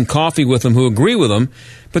drinking coffee with them who agree with them,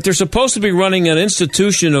 but they're supposed to be running an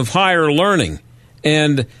institution of higher learning.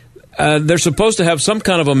 And they're supposed to have some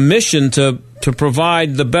kind of a mission to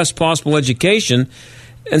provide the best possible education.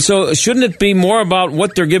 And so shouldn't it be more about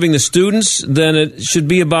what they're giving the students than it should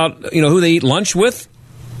be about, who they eat lunch with?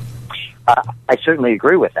 I certainly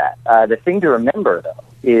agree with that. The thing to remember, though,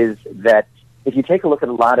 is that if you take a look at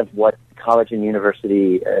a lot of what college and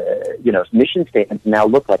university, mission statements now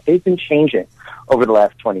look like, they've been changing over the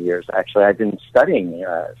last 20 years. Actually, I've been studying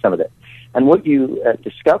some of it. And what you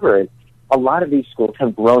discover is a lot of these schools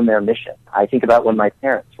have grown their mission. I think about when my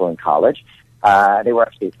parents were in college. They were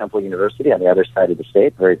actually at Temple University on the other side of the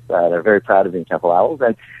state. They're very proud of being Temple Owls.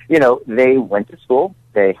 And, they went to school.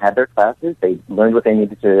 They had their classes. They learned what they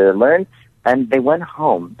needed to learn. And they went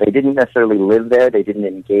home. They didn't necessarily live there. They didn't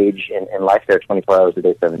engage in life there 24 hours a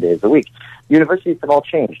day, 7 days a week. Universities have all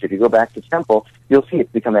changed. If you go back to Temple, you'll see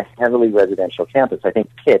it's become a heavily residential campus. I think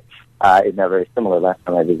Pitt is now very similar. Last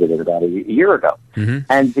time I visited about a year ago.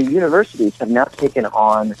 Mm-hmm. And the universities have now taken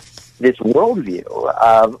on this worldview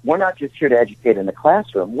of we're not just here to educate in the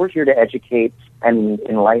classroom. We're here to educate and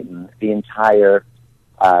enlighten the entire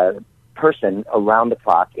person around the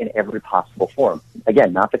clock in every possible form.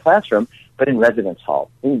 Again, not the classroom, but in residence halls,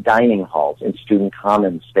 in dining halls, in student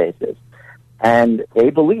common spaces. And they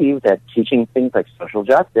believe that teaching things like social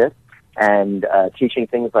justice and teaching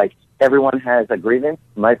things like everyone has a grievance,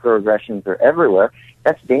 microaggressions are everywhere,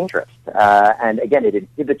 that's dangerous. And again, it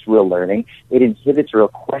inhibits real learning, it inhibits real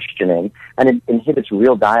questioning, and it inhibits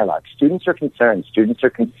real dialogue. Students are concerned, students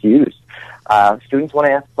are confused. Students want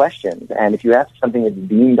to ask questions, and if you ask something that's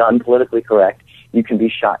deemed unpolitically correct, you can be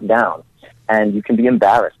shot down, and you can be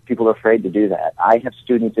embarrassed. People are afraid to do that. I have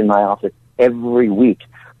students in my office every week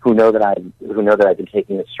who know that I've been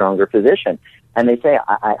taking a stronger position, and they say,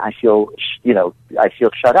 I feel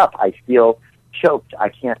shut up. I feel choked. I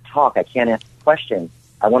can't talk. I can't ask questions.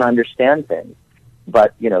 I want to understand things.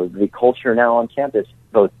 But, the culture now on campus,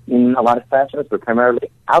 both in a lot of classrooms, but primarily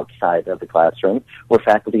outside of the classroom, where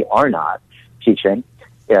faculty are not teaching,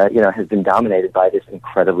 has been dominated by this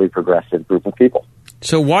incredibly progressive group of people.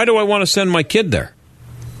 So why do I want to send my kid there?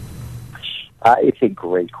 It's a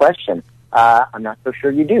great question. I'm not so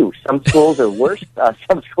sure you do. Some schools are worse.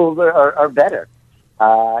 Some schools are better.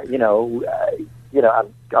 I'll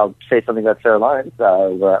say something about Sarah Lawrence,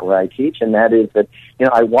 where I teach, and that is that,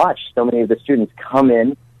 I watch so many of the students come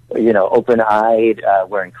in, open-eyed,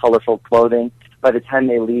 wearing colorful clothing. By the time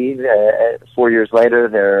they leave, 4 years later,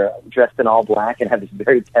 they're dressed in all black and have this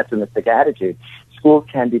very pessimistic attitude. Schools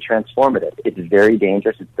can be transformative. It's very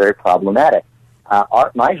dangerous. It's very problematic.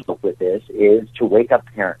 My hope with this is to wake up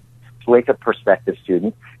parents, to wake up prospective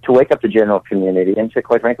students, to wake up the general community, and to,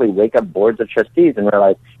 quite frankly, wake up boards of trustees and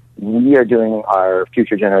realize we are doing our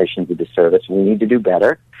future generations a disservice. We need to do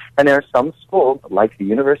better. And there are some schools, like the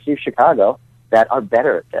University of Chicago, that are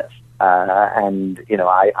better at this.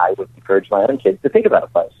 I would encourage my own kids to think about a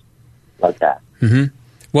place like that. Mm-hmm.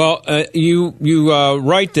 Well, you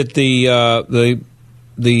write that the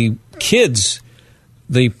kids,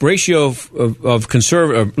 the ratio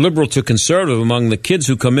of liberal to conservative among the kids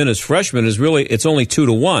who come in as freshmen is really, it's only 2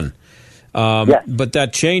 to 1. Yes. But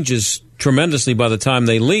that changes tremendously by the time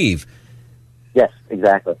they leave. Yes,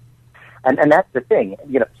 exactly. And that's the thing,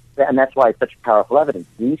 and that's why it's such powerful evidence.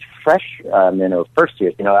 These freshmen or first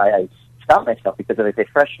years, I stop myself because if I say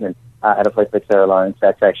freshmen at a place like Sarah Lawrence,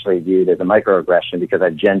 that's actually viewed as a microaggression because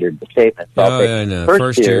I've gendered the statement. So I know.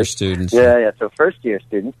 First-year students. Yeah. So first-year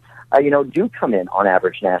students, do come in on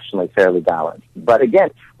average nationally fairly balanced. But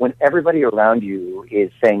again, when everybody around you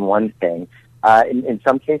is saying one thing, In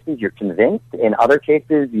some cases, you're convinced. In other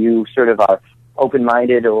cases, you sort of are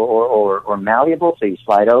open-minded or malleable, so you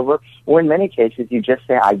slide over. Or in many cases, you just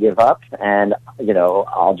say, I give up, and,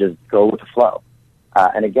 I'll just go with the flow.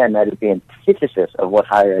 And again, that is the antithesis of what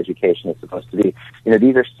higher education is supposed to be.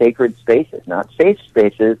 These are sacred spaces, not safe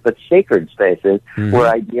spaces, but sacred spaces where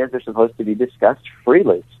ideas are supposed to be discussed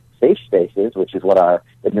freely. Safe spaces, which is what our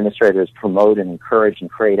administrators promote and encourage and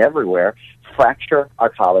create everywhere, fracture our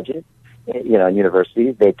colleges, and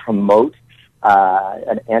universities. They promote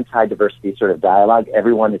an anti-diversity sort of dialogue.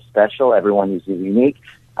 Everyone is special. Everyone is unique.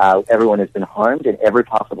 Everyone has been harmed in every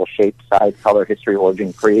possible shape, size, color, history,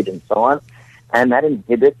 origin, creed, and so on. And that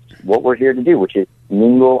inhibits what we're here to do, which is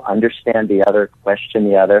mingle, understand the other, question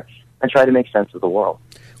the other, and try to make sense of the world.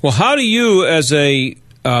 Well, how do you, as a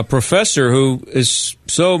professor who is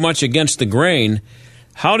so much against the grain,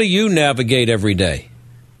 how do you navigate every day?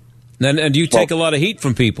 And do you take a lot of heat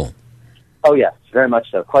from people? Oh, yes, very much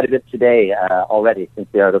so. Quite a bit today already since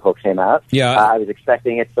the article came out. Yeah. I was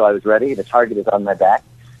expecting it, so I was ready. The target is on my back.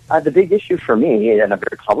 The big issue for me, and I'm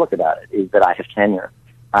very public about it, is that I have tenure.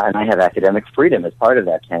 And I have academic freedom as part of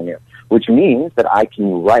that tenure, which means that I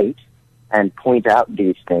can write and point out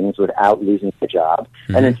these things without losing the job,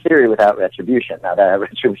 and in theory without retribution. Now, that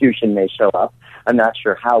retribution may show up. I'm not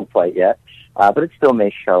sure how quite yet, but it still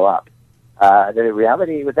may show up. The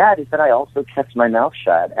reality with that is that I also kept my mouth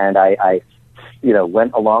shut, and I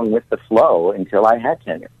went along with the flow until I had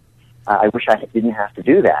tenure. I wish I didn't have to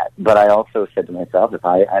do that, but I also said to myself, if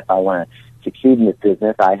I want to succeed in this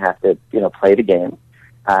business, I have to, play the game.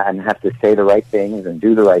 And have to say the right things and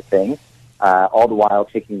do the right things, all the while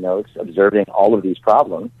taking notes, observing all of these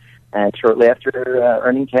problems, and shortly after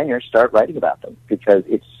earning tenure, start writing about them because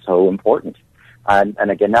it's so important. And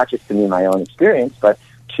again, not just to me, my own experience, but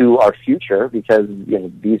to our future because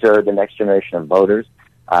these are the next generation of voters,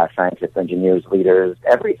 scientists, engineers, leaders,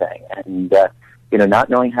 everything. And not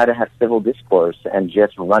knowing how to have civil discourse and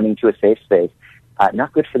just running to a safe space,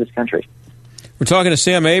 not good for this country. We're talking to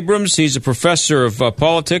Sam Abrams. He's a professor of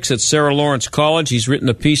politics at Sarah Lawrence College. He's written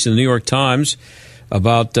a piece in the New York Times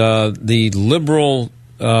about the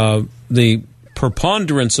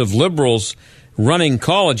preponderance of liberals running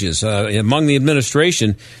colleges among the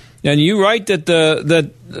administration. And you write that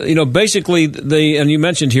basically and you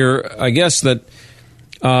mentioned here, I guess, that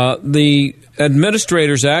the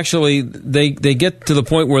administrators actually they get to the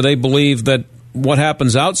point where they believe that what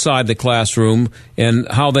happens outside the classroom and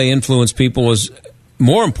how they influence people is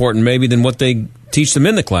more important maybe than what they teach them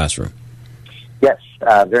in the classroom. Yes,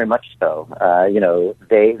 very much so.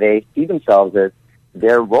 They see themselves as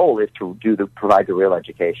their role is to provide the real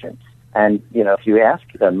education. And, if you ask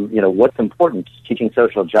them, what's important, teaching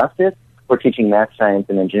social justice or teaching math, science,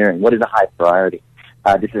 and engineering? What is a high priority?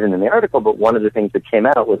 This isn't in the article, but one of the things that came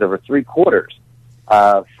out was over 3/4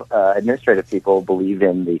 of administrative people believe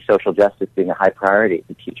in the social justice being a high priority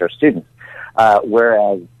to teach our students,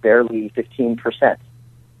 whereas barely 15%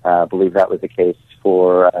 believe that was the case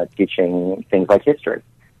for teaching things like history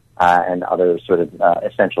and other sort of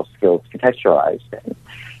essential skills contextualized. And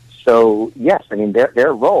so, yes, I mean,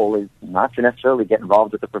 their role is not to necessarily get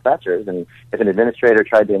involved with the professors, and if an administrator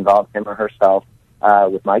tried to involve him or herself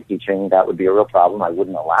with my teaching, that would be a real problem. I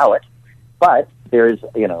wouldn't allow it. But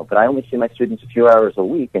but I only see my students a few hours a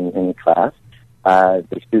week in class.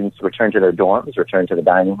 The students return to their dorms, return to the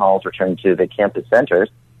dining halls, return to the campus centers.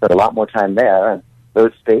 Spend a lot more time there, and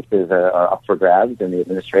those spaces are up for grabs, and the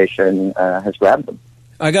administration has grabbed them.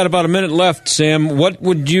 I got about a minute left, Sam. What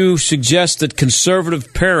would you suggest that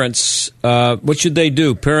conservative parents, what should they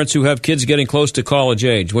do? Parents who have kids getting close to college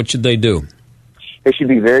age, what should they do? They should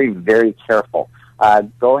be very, very careful.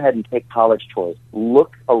 Go ahead and take college tours.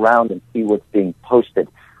 Look around and see what's being posted.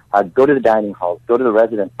 Go to the dining halls. Go to the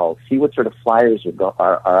residence halls. See what sort of flyers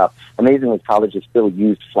are up. Amazingly, colleges still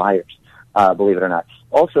use flyers, believe it or not.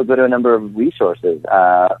 Also, go to a number of resources.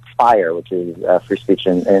 FIRE, which is Free Speech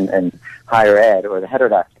and Higher Ed, or the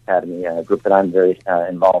Heterodox Academy, a group that I'm very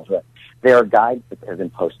involved with. There are guides that have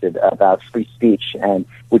been posted about free speech and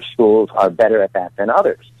which schools are better at that than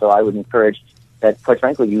others. So I would encourage that, quite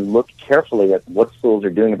frankly, you look carefully at what schools are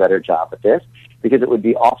doing a better job at this, because it would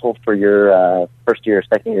be awful for your first-year,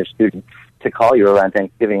 second-year student to call you around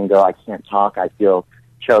Thanksgiving and go, I can't talk, I feel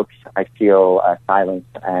choked, I feel silenced,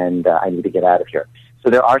 and I need to get out of here. So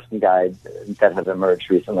there are some guides that have emerged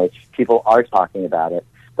recently. People are talking about it.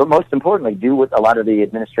 But most importantly, do what a lot of the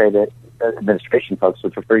administration folks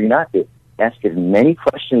would prefer you not to. Ask as many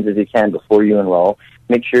questions as you can before you enroll.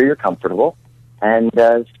 Make sure you're comfortable. And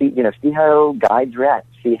see how guides react.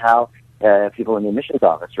 See how people in the admissions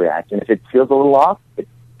office react. And if it feels a little off, it's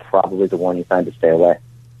probably the warning sign to stay away.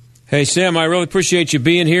 Hey, Sam, I really appreciate you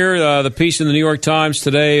being here. The piece in the New York Times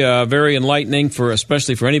today, very enlightening,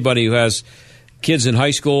 especially for anybody who has kids in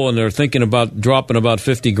high school and they're thinking about dropping about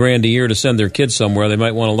 $50,000 a year to send their kids somewhere. They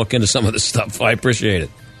might want to look into some of this stuff. I appreciate it.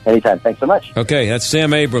 Anytime. Thanks so much. Okay, that's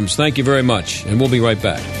Sam Abrams. Thank you very much, and we'll be right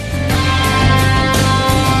back.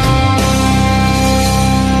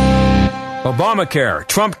 Obamacare,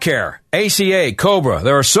 Trumpcare, ACA, COBRA.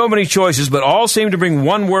 There are so many choices, but all seem to bring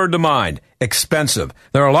one word to mind: expensive.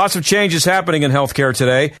 There are lots of changes happening in healthcare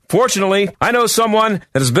today. Fortunately, I know someone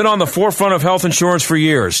that has been on the forefront of health insurance for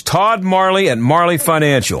years. Todd Marley at Marley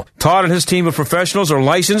Financial. Todd and his team of professionals are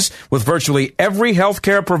licensed with virtually every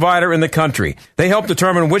healthcare provider in the country. They help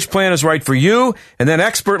determine which plan is right for you and then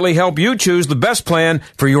expertly help you choose the best plan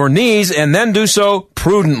for your needs and then do so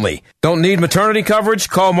prudently. Don't need maternity coverage?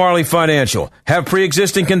 Call Marley Financial. Have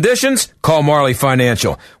pre-existing conditions? Call Marley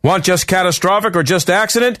Financial. Want just catastrophic or just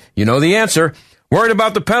accident? You know the answer. Worried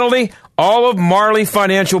about the penalty? All of Marley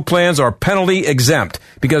Financial plans are penalty exempt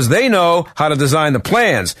because they know how to design the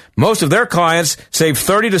plans. Most of their clients save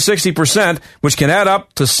 30 to 60%, which can add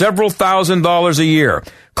up to several $1,000s a year.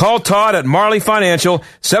 Call Todd at Marley Financial,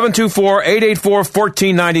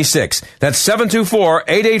 724-884-1496. That's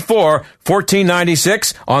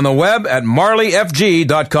 724-884-1496 on the web at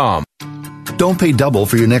marleyfg.com. Don't pay double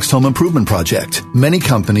for your next home improvement project. Many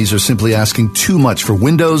companies are simply asking too much for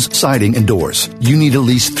windows, siding, and doors. You need at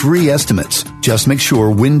least 3 estimates. Just make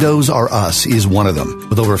sure Windows R Us is one of them.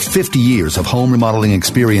 With over 50 years of home remodeling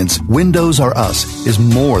experience, Windows R Us is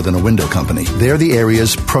more than a window company. They're the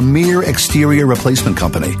area's premier exterior replacement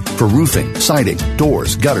company for roofing, siding,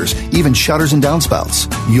 doors, gutters, even shutters and downspouts.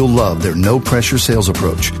 You'll love their no-pressure sales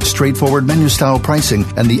approach, straightforward menu-style pricing,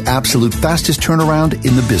 and the absolute fastest turnaround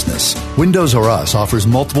in the business. Windows R Us offers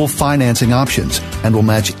multiple financing options and will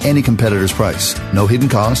match any competitor's price. No hidden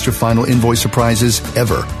costs or final invoice surprises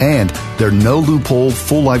ever. And their no loophole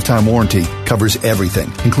full lifetime warranty covers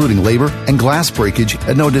everything, including labor and glass breakage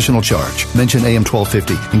at no additional charge. Mention AM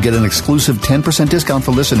 1250 and get an exclusive 10% discount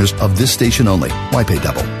for listeners of this station only. Why pay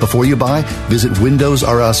double? Before you buy, visit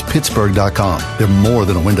WindowsRUsPittsburgh.com. They're more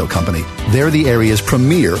than a window company. They're the area's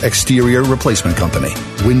premier exterior replacement company.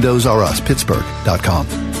 WindowsRUsPittsburgh.com.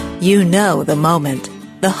 You know the moment.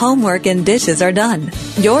 The homework and dishes are done.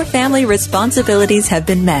 Your family responsibilities have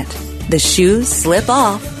been met. The shoes slip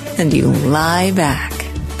off and you lie back.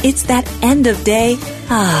 It's that end of day.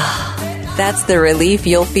 That's the relief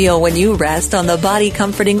you'll feel when you rest on the body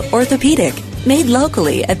comforting orthopedic, made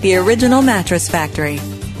locally at the Original Mattress Factory.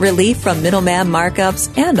 Relief from middleman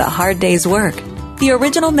markups and a hard day's work. The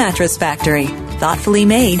Original Mattress Factory. Thoughtfully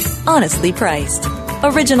made, honestly priced.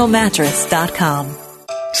 OriginalMattress.com.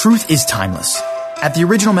 Truth is timeless. At the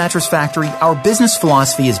Original Mattress Factory, our business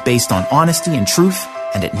philosophy is based on honesty and truth,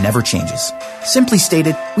 and it never changes. Simply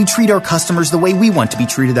stated, we treat our customers the way we want to be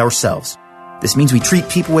treated ourselves. This means we treat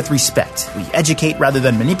people with respect, we educate rather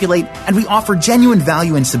than manipulate, and we offer genuine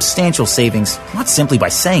value and substantial savings, not simply by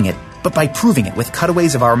saying it, but by proving it with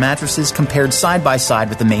cutaways of our mattresses compared side by side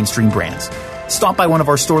with the mainstream brands. Stop by one of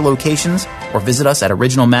our store locations or visit us at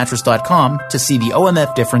originalmattress.com to see the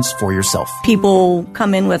OMF difference for yourself. People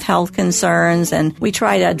come in with health concerns, and we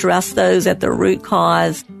try to address those at the root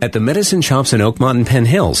cause. At the Medicine Shops in Oakmont and Penn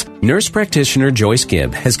Hills, nurse practitioner Joyce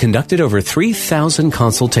Gibb has conducted over 3,000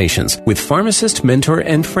 consultations with pharmacist, mentor,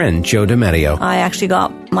 and friend Joe DiMatteo. I actually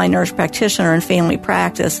got my nurse practitioner in family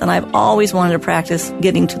practice, and I've always wanted to practice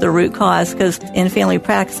getting to the root cause because in family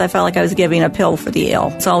practice, I felt like I was giving a pill for the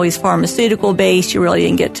ill. It's always pharmaceutical based. You really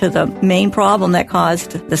didn't get to the main problem that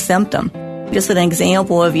caused the symptom. Just an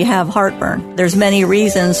example of you have heartburn. There's many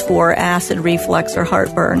reasons for acid reflux or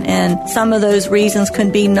heartburn, and some of those reasons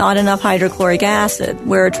could be not enough hydrochloric acid,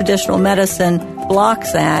 where traditional medicine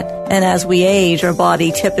blocks that, and as we age, our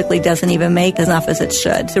body typically doesn't even make enough as it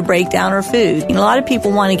should to break down our food. A lot of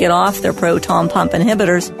people want to get off their proton pump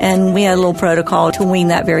inhibitors, and we had a little protocol to wean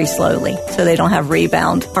that very slowly so they don't have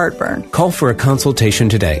rebound heartburn. Call for a consultation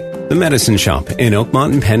today. The Medicine Shop in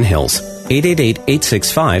Oakmont and Penn Hills.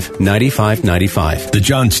 888-865-9595. The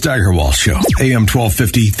John Steigerwald Show. AM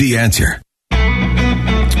 1250, The Answer.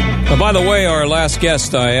 By the way, our last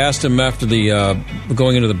guest, I asked him after the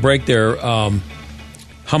going into the break there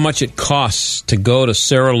how much it costs to go to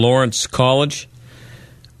Sarah Lawrence College.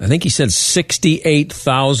 I think he said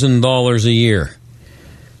 $68,000 a year.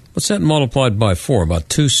 What's that multiplied by 4? About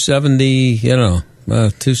 270,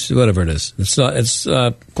 whatever it is. It's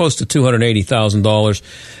close to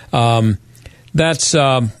 $280,000. That's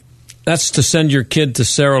to send your kid to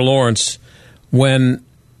Sarah Lawrence when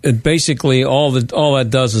it basically all that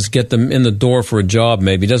does is get them in the door for a job.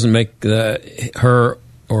 Maybe it doesn't make her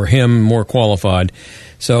or him more qualified.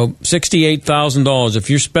 So $68,000. If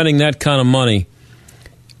you're spending that kind of money,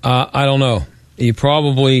 I don't know. You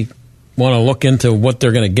probably want to look into what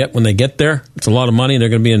they're going to get when they get there. It's a lot of money. They're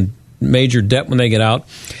going to be in major debt when they get out.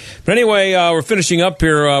 But anyway, we're finishing up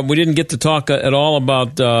here. We didn't get to talk at all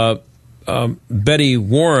about Betty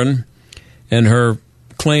Warren and her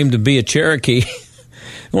claim to be a Cherokee.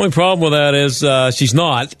 The only problem with that is she's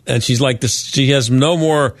not, and she's like this. She has no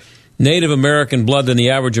more Native American blood than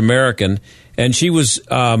the average American, and she was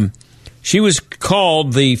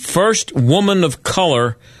called the first woman of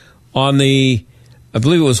color on the, I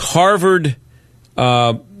believe it was Harvard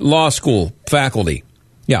Law School faculty.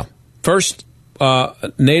 Yeah, first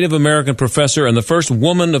Native American professor and the first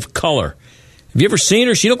woman of color. Have you ever seen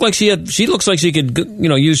her? She looks like she could,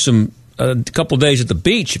 use a couple days at the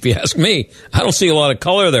beach, if you ask me. I don't see a lot of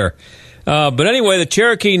color there. But anyway, the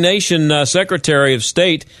Cherokee Nation Secretary of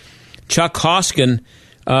State, Chuck Hoskin,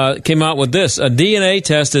 came out with this. A DNA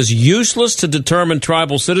test is useless to determine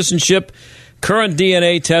tribal citizenship. Current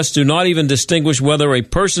DNA tests do not even distinguish whether a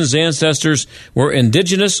person's ancestors were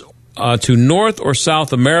indigenous to North or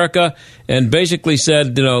South America, and basically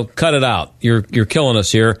said, cut it out. You're killing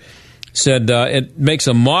us here. Said it makes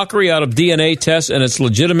a mockery out of DNA tests and its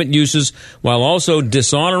legitimate uses, while also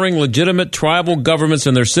dishonoring legitimate tribal governments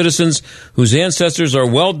and their citizens whose ancestors are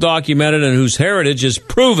well documented and whose heritage is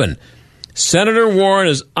proven. Senator Warren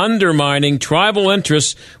is undermining tribal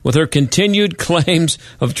interests with her continued claims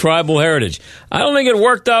of tribal heritage. I don't think it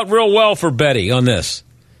worked out real well for Betty on this.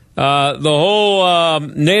 The whole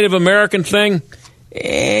Native American thing,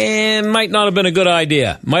 might not have been a good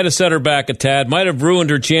idea. Might have set her back a tad. Might have ruined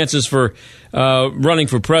her chances for running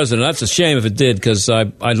for president. That's a shame if it did, because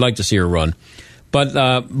I'd like to see her run.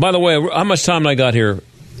 But, by the way, how much time I got here?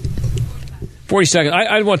 40 seconds.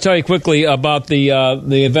 I want to tell you quickly about the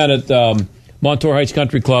event at Montour Heights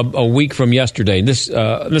Country Club a week from yesterday, this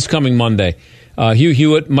coming Monday. Hugh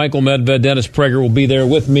Hewitt, Michael Medved, Dennis Prager will be there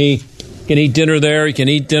with me. You can eat dinner there. You can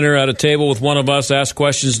eat dinner at a table with one of us, ask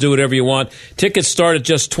questions, do whatever you want. Tickets start at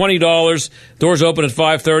just $20. Doors open at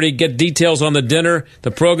 5:30. Get details on the dinner,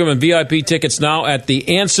 the program, and VIP tickets now at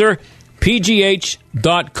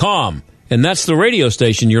theanswerpgh.com. And that's the radio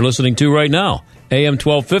station you're listening to right now, AM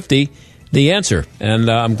 1250, The Answer. And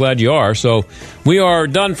I'm glad you are. So we are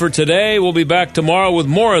done for today. We'll be back tomorrow with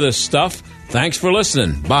more of this stuff. Thanks for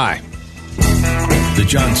listening. Bye. The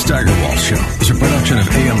John Steigerwald Show is a production of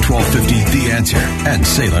AM 1250 The Answer and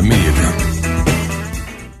Salem Media Group.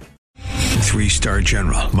 3-star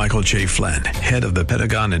General Michael J. Flynn, head of the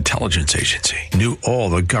Pentagon Intelligence Agency, knew all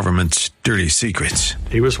the government's dirty secrets.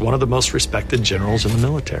 He was one of the most respected generals in the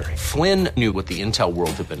military. Flynn knew what the intel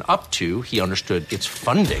world had been up to. He understood its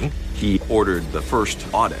funding. He ordered the first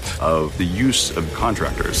audit of the use of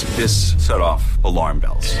contractors. This set off alarm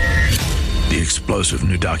bells. The explosive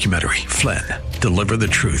new documentary, Flynn, Deliver the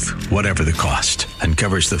Truth, Whatever the Cost,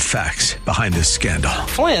 uncovers the facts behind this scandal.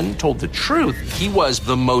 Flynn told the truth. He was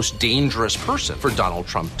the most dangerous person for Donald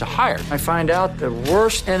Trump to hire. I find out the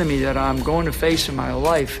worst enemy that I'm going to face in my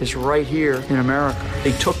life is right here in America.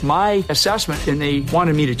 They took my assessment and they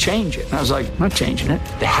wanted me to change it. And I was like, I'm not changing it.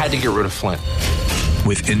 They had to get rid of Flynn.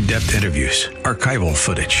 With in-depth interviews, archival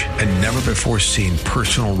footage, and never-before-seen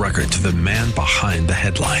personal records of the man behind the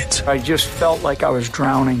headlines. I just felt like I was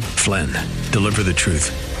drowning. Flynn, Deliver the Truth,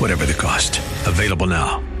 Whatever the Cost. Available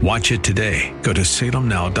now. Watch it today. Go to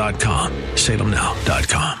salemnow.com.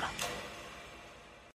 salemnow.com.